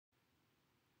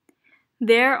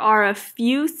There are a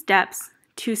few steps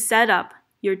to set up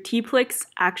your Teapplix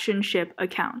ActionShip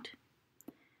account.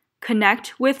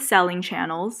 Connect with selling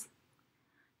channels,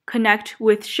 connect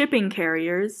with shipping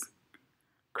carriers,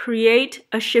 create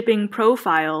a shipping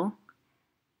profile,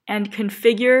 and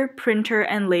configure printer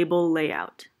and label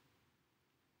layout.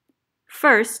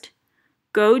 First,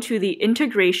 go to the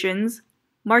Integrations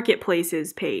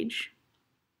Marketplaces page.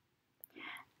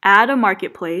 Add a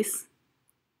marketplace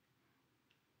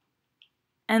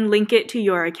and link it to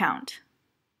your account.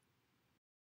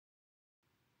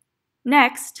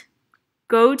 Next,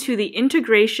 go to the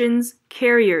Integrations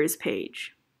Carriers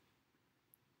page.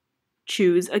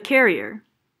 Choose a carrier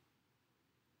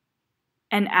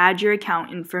and add your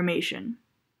account information.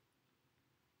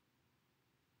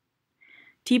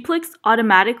 Teapplix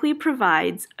automatically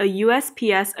provides a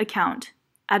USPS account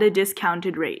at a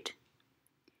discounted rate.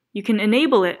 You can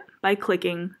enable it by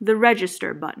clicking the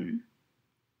Register button.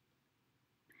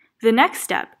 The next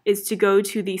step is to go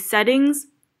to the Settings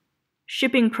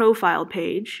Shipping Profile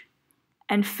page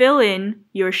and fill in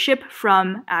your Ship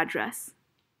From address.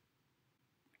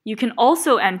 You can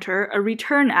also enter a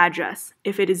return address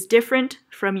if it is different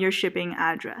from your shipping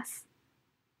address.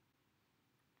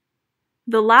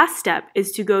 The last step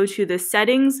is to go to the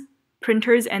Settings,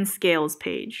 Printers and Scales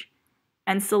page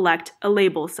and select a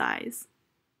label size.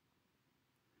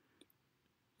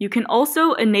 You can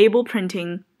also enable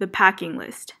printing the packing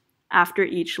list after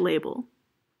each label.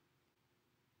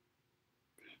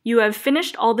 You have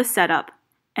finished all the setup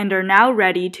and are now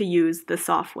ready to use the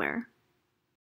software.